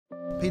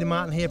Peter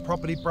Martyn here,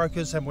 Property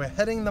Brokers, and we're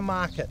hitting the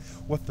market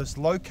with this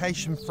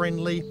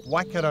location-friendly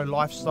Waikato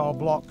lifestyle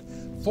block,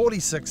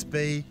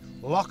 46B,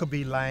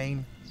 Lockerbie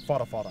Lane,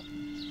 Whatawhata.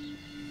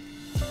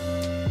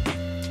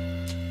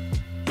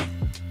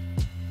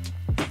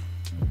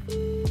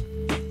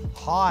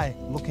 High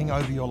looking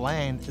over your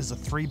land is a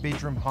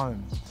 3-bedroom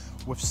home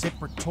with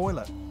separate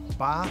toilet,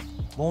 bath,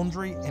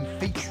 laundry and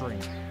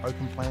featuring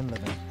open plan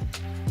living.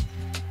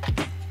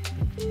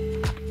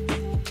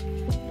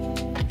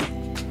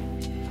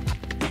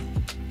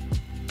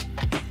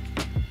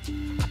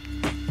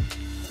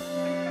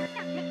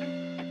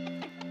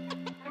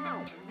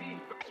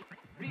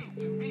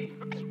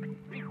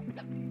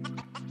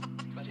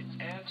 But it's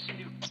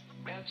absolutely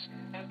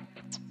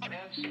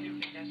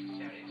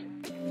necessary.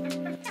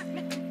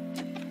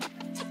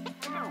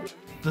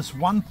 This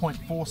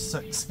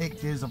 1.46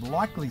 hectares of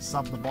likely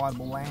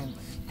subdividable land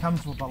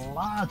comes with a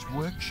large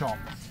workshop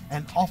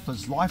and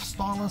offers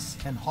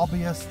lifestylists and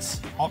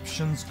hobbyists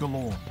options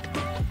galore.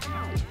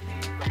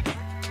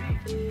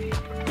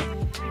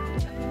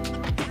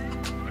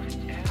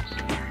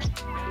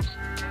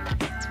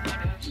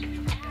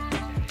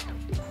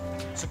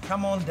 So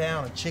come on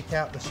down and check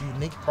out this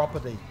unique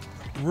property.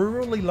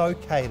 Rurally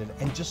located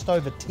and just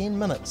over 10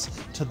 minutes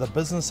to the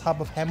business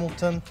hub of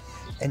Hamilton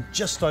and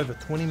just over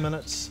 20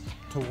 minutes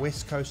to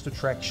West Coast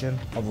attraction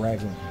of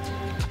Raglan.